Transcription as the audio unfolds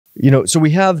So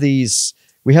we have this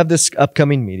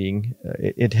upcoming meeting,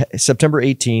 September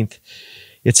 18th.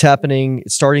 It's happening,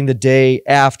 it's starting the day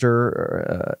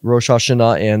after Rosh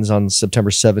Hashanah ends on September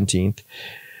 17th.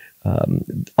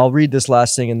 I'll read this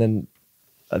last thing, and then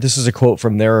this is a quote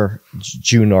from their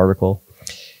June article.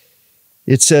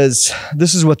 It says,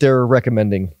 this is what they're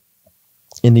recommending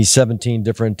in these 17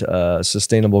 different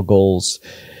sustainable goals.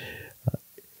 It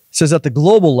says, at the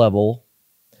global level,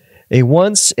 a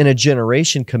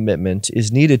once-in-a-generation commitment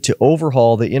is needed to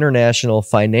overhaul the international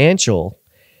financial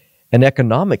and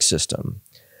economic system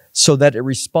so that it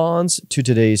responds to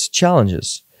today's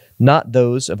challenges, not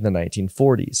those of the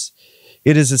 1940s.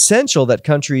 It is essential that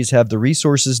countries have the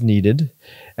resources needed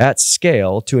at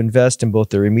scale to invest in both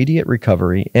their immediate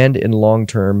recovery and in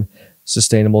long-term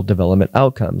sustainable development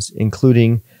outcomes,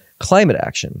 including climate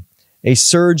action. A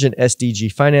surge in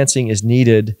SDG financing is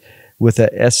needed with a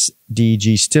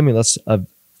SDG stimulus of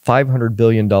 $500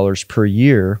 billion per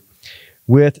year,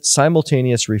 with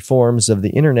simultaneous reforms of the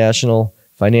international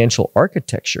financial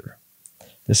architecture.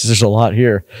 There's a lot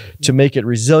here, to make it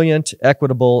resilient,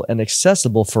 equitable, and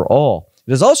accessible for all.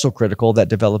 It is also critical that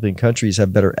developing countries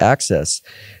have better access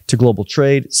to global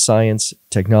trade, science,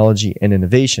 technology, and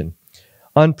innovation.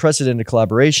 Unprecedented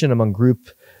collaboration among Group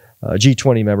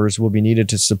G20 members will be needed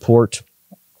to support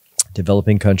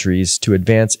developing countries to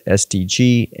advance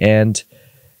SDG and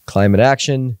climate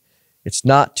action. It's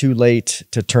not too late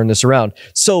to turn this around.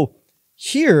 So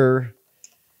here,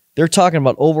 they're talking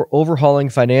about overhauling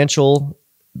financial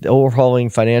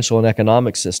and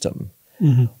economic system.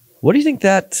 Mm-hmm. What do you think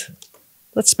that?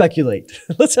 Let's speculate.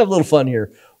 Let's have a little fun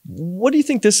here. What do you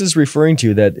think this is referring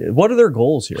to? What are their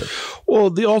goals here? Well,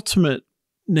 the ultimate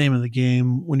name of the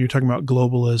game when you're talking about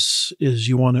globalists is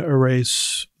you want to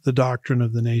erase the doctrine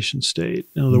of the nation state.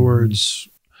 In other words,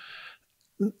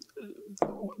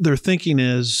 their thinking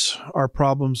is our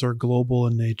problems are global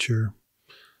in nature,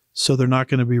 so they're not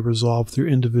going to be resolved through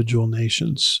individual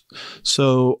nations.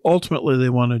 So ultimately they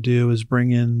want to do is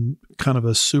bring in kind of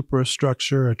a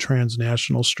suprastructure, a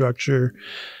transnational structure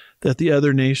that the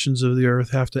other nations of the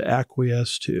earth have to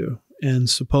acquiesce to. And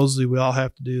supposedly we all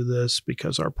have to do this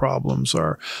because our problems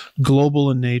are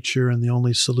global in nature and the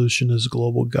only solution is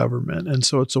global government. And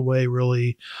so it's a way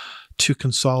really to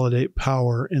consolidate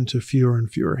power into fewer and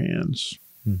fewer hands.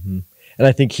 Mm-hmm. And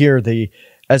I think here,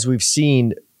 as we've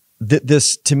seen,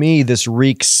 to me, this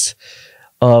reeks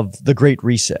of the Great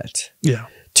Reset. Yeah.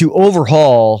 To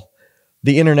overhaul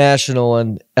the international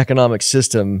and economic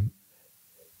system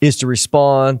is to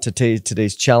respond to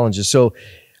today's challenges. So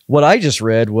what I just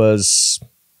read was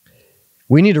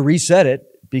we need to reset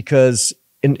it because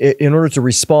in order to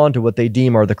respond to what they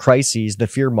deem are the crises, the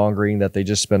fear-mongering that they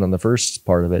just spent on the first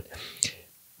part of it,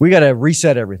 we got to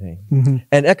reset everything. Mm-hmm.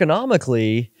 And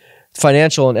economically,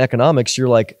 financial and economics, you're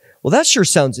like, well, that sure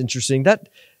sounds interesting. That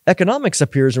economics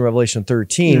appears in Revelation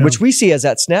 13, which we see as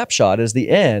that snapshot, as the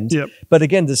end. Yep. But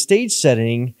again, the stage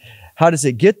setting, how does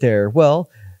it get there? Well,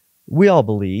 we all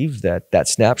believe that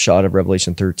snapshot of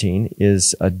Revelation 13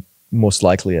 is most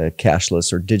likely a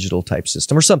cashless or digital type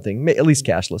system or something, at least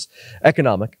cashless,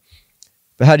 economic.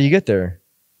 But how do you get there?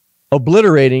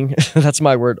 Obliterating, that's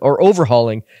my word, or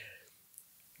overhauling.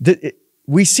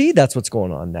 We see that's what's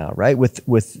going on now, right? With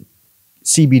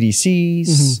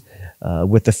CBDCs,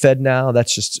 with the Fed now,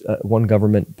 that's just one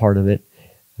government part of it.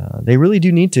 They really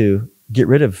do need to get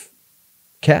rid of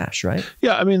cash, right?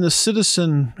 Yeah, I mean, the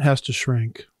citizen has to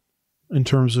shrink in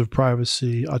terms of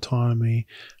privacy, autonomy.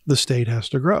 The state has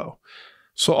to grow.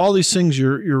 So all these things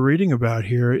you're reading about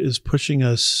here is pushing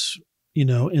us,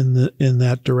 in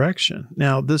that direction.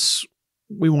 Now, this,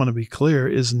 we want to be clear,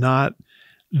 is not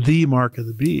the mark of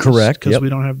the beast. Correct. Because we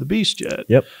don't have the beast yet.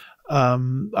 Yep.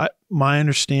 My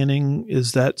understanding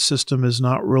is that system is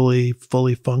not really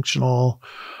fully functional,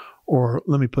 or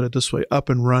let me put it this way, up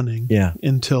and running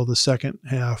until the second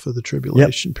half of the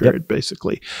tribulation period,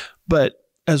 basically. But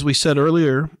as we said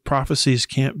earlier, prophecies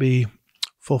can't be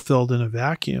fulfilled in a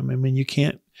vacuum. I mean, you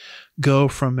can't go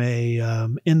from a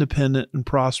independent and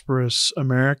prosperous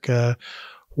America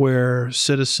where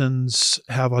citizens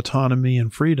have autonomy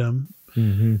and freedom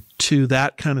to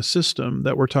that kind of system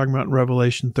that we're talking about in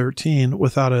Revelation 13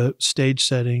 without a stage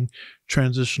setting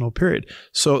transitional period.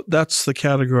 So that's the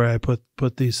category I put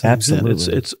these things in.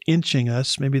 It's inching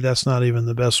us. Maybe that's not even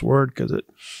the best word because it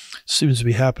seems to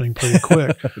be happening pretty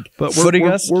quick. But we're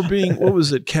being, what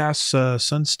was it? Cass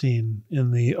Sunstein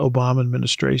in the Obama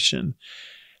administration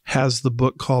has the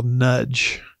book called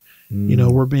Nudge.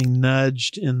 We're being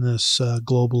nudged in this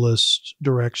globalist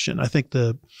direction. I think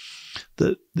the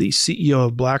CEO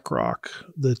of BlackRock,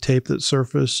 the tape that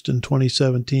surfaced in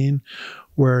 2017,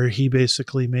 where he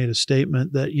basically made a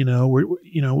statement that,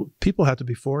 people have to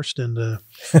be forced into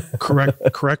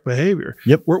correct behavior.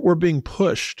 Yep. We're being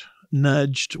pushed,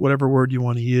 nudged, whatever word you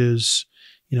want to use,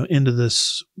 into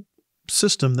this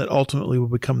system that ultimately will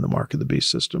become the mark of the beast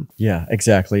system. Yeah,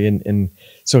 exactly. And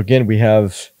so again, we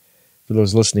have, for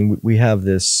those listening, we have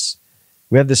this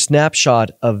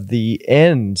snapshot of the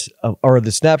end of, or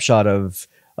the snapshot of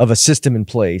a system in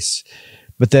place,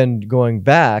 but then going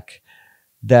back,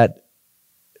 that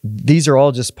these are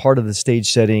all just part of the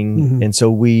stage setting. Mm-hmm. And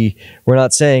so we're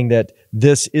not saying that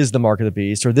this is the mark of the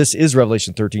beast or this is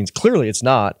Revelation 13. Clearly it's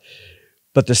not,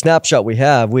 but the snapshot we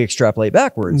have, we extrapolate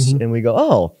backwards. Mm-hmm. And we go,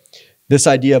 oh, this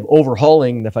idea of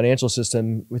overhauling the financial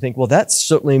system, we think, well, that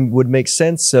certainly would make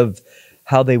sense of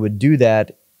how they would do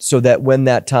that, so that when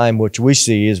that time, which we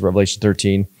see is Revelation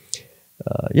 13,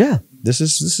 this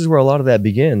is where a lot of that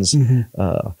begins.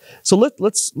 Mm-hmm. So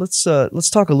let's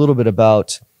talk a little bit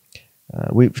about.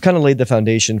 We've kind of laid the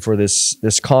foundation for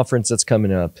this conference that's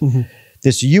coming up, mm-hmm.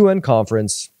 this UN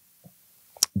conference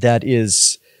that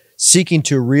is seeking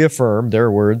to reaffirm, their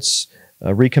words,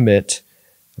 recommit,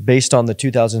 based on the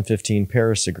 2015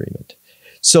 Paris Agreement.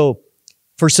 So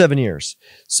for 7 years.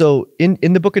 So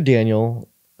in the book of Daniel,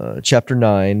 chapter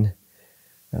 9,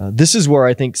 this is where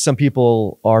I think some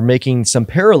people are making some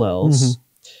parallels.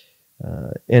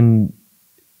 Mm-hmm. And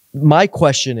my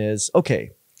question is,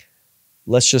 okay,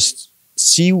 let's just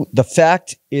see. The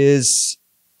fact is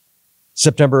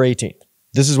September 18th.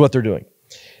 This is what they're doing.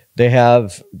 They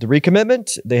have the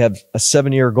recommitment. They have a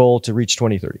 7-year goal to reach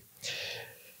 2030.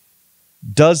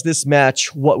 Does this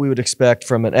match what we would expect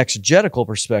from an exegetical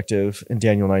perspective in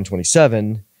Daniel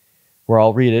 9:27, where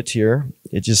I'll read it here?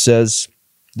 It just says,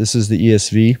 this is the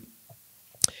ESV,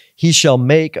 he shall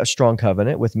make a strong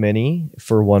covenant with many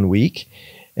for 1 week,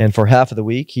 and for half of the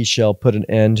week he shall put an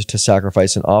end to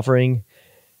sacrifice and offering.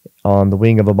 On the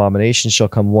wing of abomination shall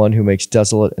come one who makes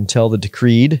desolate until the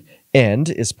decreed end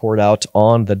is poured out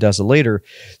on the desolator.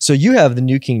 So you have the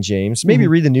New King James. Maybe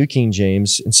read the New King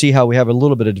James and see how we have a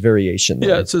little bit of variation there.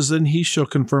 Yeah, it says, then he shall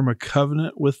confirm a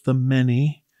covenant with the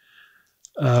many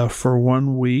for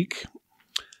 1 week.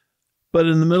 But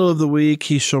in the middle of the week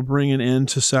he shall bring an end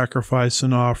to sacrifice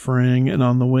and offering, and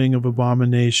on the wing of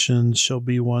abominations shall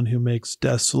be one who makes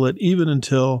desolate, even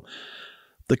until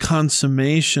the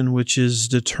consummation which is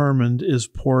determined is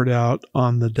poured out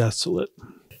on the desolate.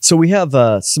 So we have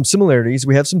some similarities.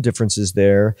 We have some differences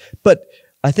there. But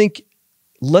I think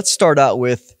let's start out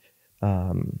with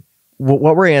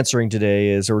what we're answering today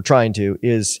is, or we're trying to,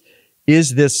 is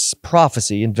this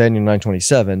prophecy in Daniel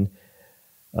 9:27,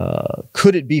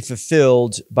 could it be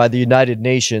fulfilled by the United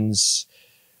Nations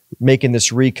making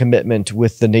this recommitment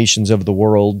with the nations of the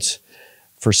world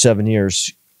for 7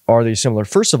 years? Are they similar?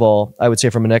 First of all, I would say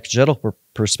from an exegetical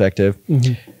perspective,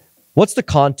 what's the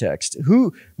context?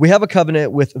 We have a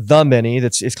covenant with the many.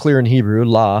 It's clear in Hebrew,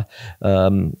 la.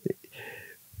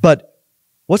 But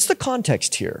what's the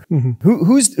context here?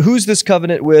 Who's this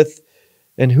covenant with,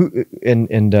 and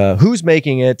who's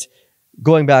making it?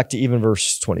 Going back to even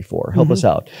verse 24, help us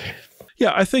out.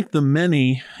 Yeah, I think the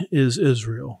many is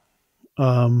Israel.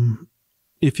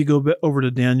 If you go over to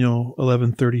Daniel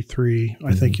 11:33,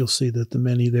 I think you'll see that the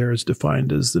many there is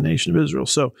defined as the nation of Israel.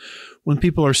 So when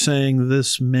people are saying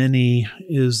this many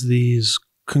is these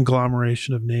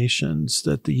conglomeration of nations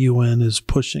that the UN is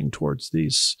pushing towards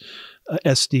these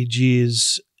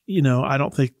SDGs, I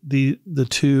don't think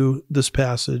this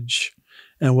passage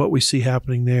and what we see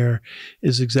happening there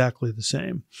is exactly the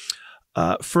same.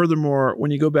 Furthermore,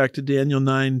 when you go back to Daniel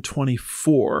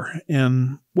 9:24,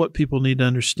 and what people need to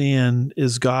understand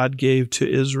is God gave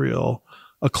to Israel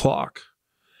a clock.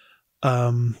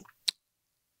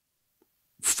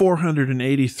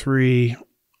 483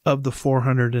 of the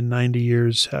 490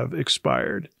 years have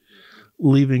expired,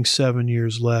 leaving 7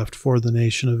 years left for the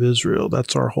nation of Israel.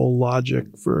 That's our whole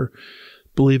logic for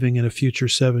believing in a future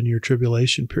 7-year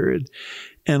tribulation period.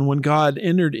 And when God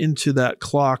entered into that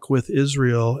clock with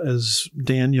Israel, as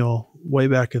Daniel, way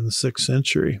back in the 6th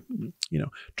century,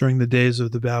 during the days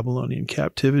of the Babylonian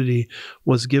captivity,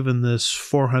 was given this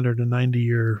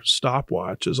 490-year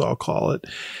stopwatch, as I'll call it,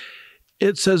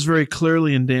 it says very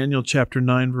clearly in Daniel chapter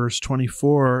 9, verse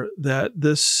 24, that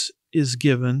this is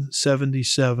given,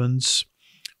 77s,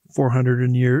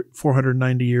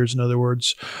 490 years, in other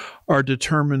words, are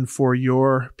determined for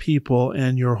your people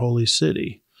and your holy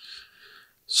city.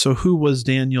 So who was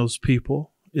Daniel's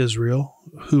people? Israel.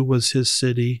 Who was his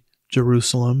city?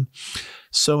 Jerusalem.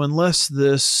 So unless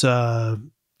this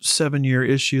 7-year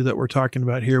issue that we're talking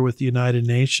about here with the United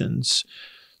Nations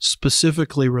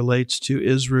specifically relates to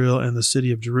Israel and the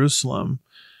city of Jerusalem,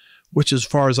 which as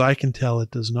far as I can tell,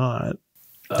 it does not.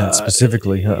 Not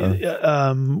specifically.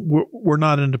 We're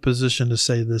not in a position to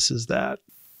say this is that.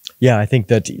 Yeah, I think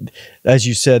that, as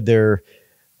you said, there's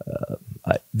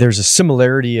a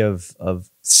similarity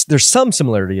there's some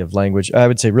similarity of language. I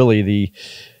would say really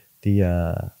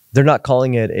they're not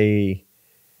calling it a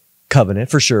covenant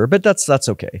for sure, but that's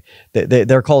okay.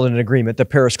 They're calling it an agreement, the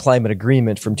Paris Climate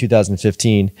Agreement from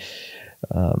 2015.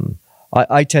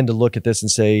 I tend to look at this and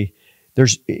say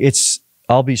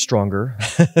I'll be stronger.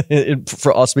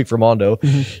 I'll speak for Mondo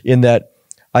in that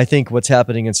I think what's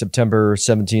happening in September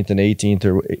 17th and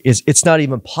 18th it's not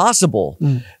even possible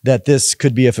that this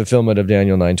could be a fulfillment of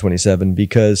Daniel 9:27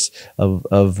 because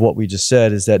of what we just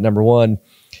said. Is that number one,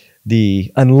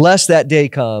 unless that day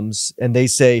comes and they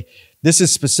say this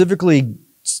is specifically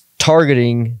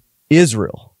targeting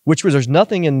Israel, there's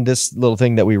nothing in this little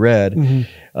thing that we read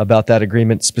about that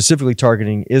agreement specifically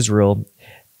targeting Israel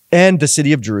and the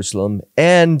city of Jerusalem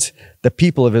and the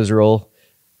people of Israel.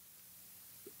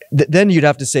 Then you'd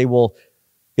have to say, well,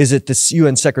 is it the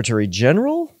UN Secretary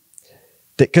General?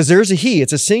 Because there's a he,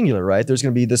 it's a singular, right? There's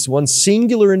going to be this one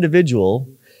singular individual,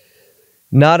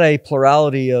 not a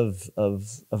plurality of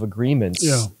agreements,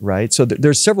 right? So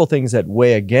there's several things that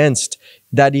weigh against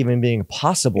that even being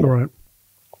possible. Right.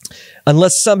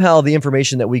 Unless somehow the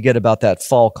information that we get about that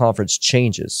fall conference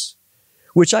changes,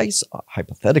 which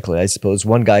hypothetically, I suppose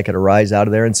one guy could arise out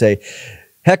of there and say,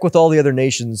 heck with all the other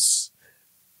nations,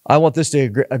 I want this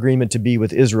agreement to be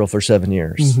with Israel for 7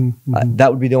 years.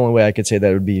 That would be the only way I could say that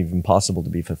it would be even possible to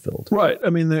be fulfilled. Right. I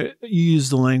mean, you use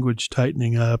the language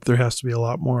tightening up. There has to be a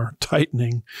lot more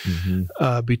tightening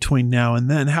between now and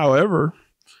then. However,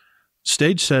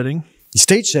 stage setting,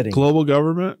 global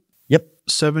government,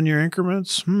 7-year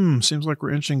increments. Seems like we're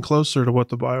inching closer to what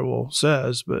the Bible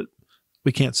says, but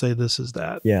we can't say this is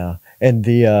that. Yeah. And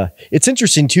it's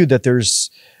interesting too that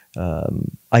there's,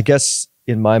 I guess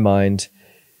in my mind,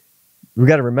 we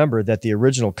got to remember that the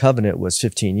original covenant was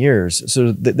 15 years.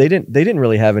 So they didn't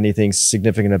really have anything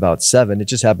significant about 7. It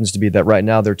just happens to be that right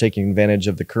now they're taking advantage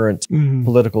of the current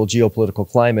geopolitical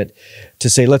climate to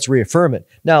say, let's reaffirm it.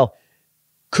 Now,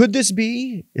 could this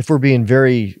be, if we're being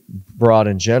very broad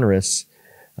and generous,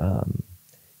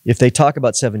 if they talk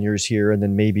about 7 years here and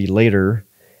then maybe later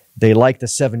they like the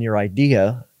 7-year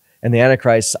idea and the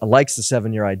Antichrist likes the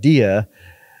 7-year idea,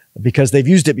 because they've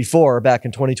used it before back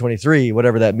in 2023,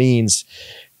 whatever that means.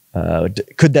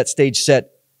 Could that stage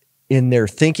set in their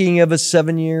thinking of a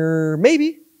 7-year?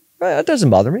 Maybe. That doesn't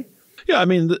bother me. Yeah, I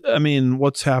mean,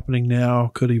 what's happening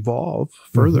now could evolve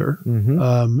further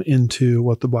into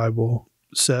what the Bible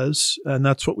says, and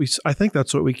I think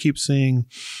that's what we keep seeing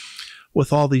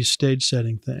with all these stage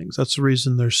setting things. That's the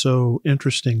reason they're so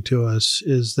interesting to us.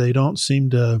 Is they don't seem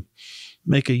to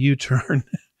make a U-turn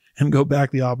and go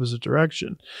back the opposite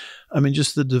direction. I mean,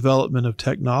 just the development of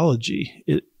technology.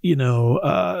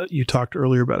 You talked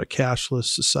earlier about a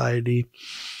cashless society.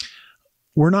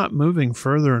 We're not moving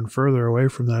further and further away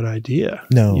from that idea.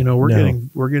 No,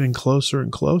 we're getting closer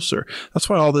and closer. That's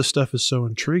why all this stuff is so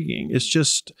intriguing. It's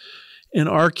just in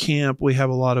our camp, we have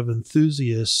a lot of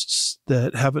enthusiasts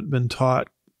that haven't been taught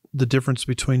the difference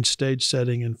between stage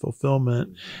setting and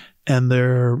fulfillment. And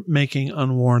they're making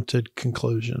unwarranted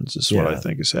conclusions is what I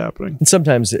think is happening. And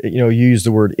sometimes, you use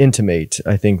the word intimate.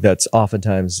 I think that's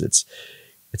oftentimes it's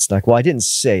like, well, I didn't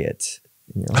say it.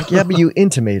 Like, yeah, but you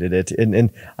intimated it. And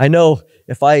I know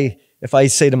if I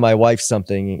say to my wife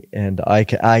something and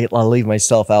I'll leave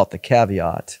myself out the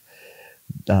caveat,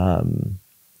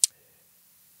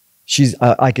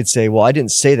 I could say, well, I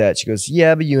didn't say that. She goes,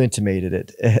 yeah, but you intimated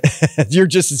it. You're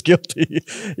just as guilty,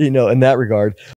 in that regard.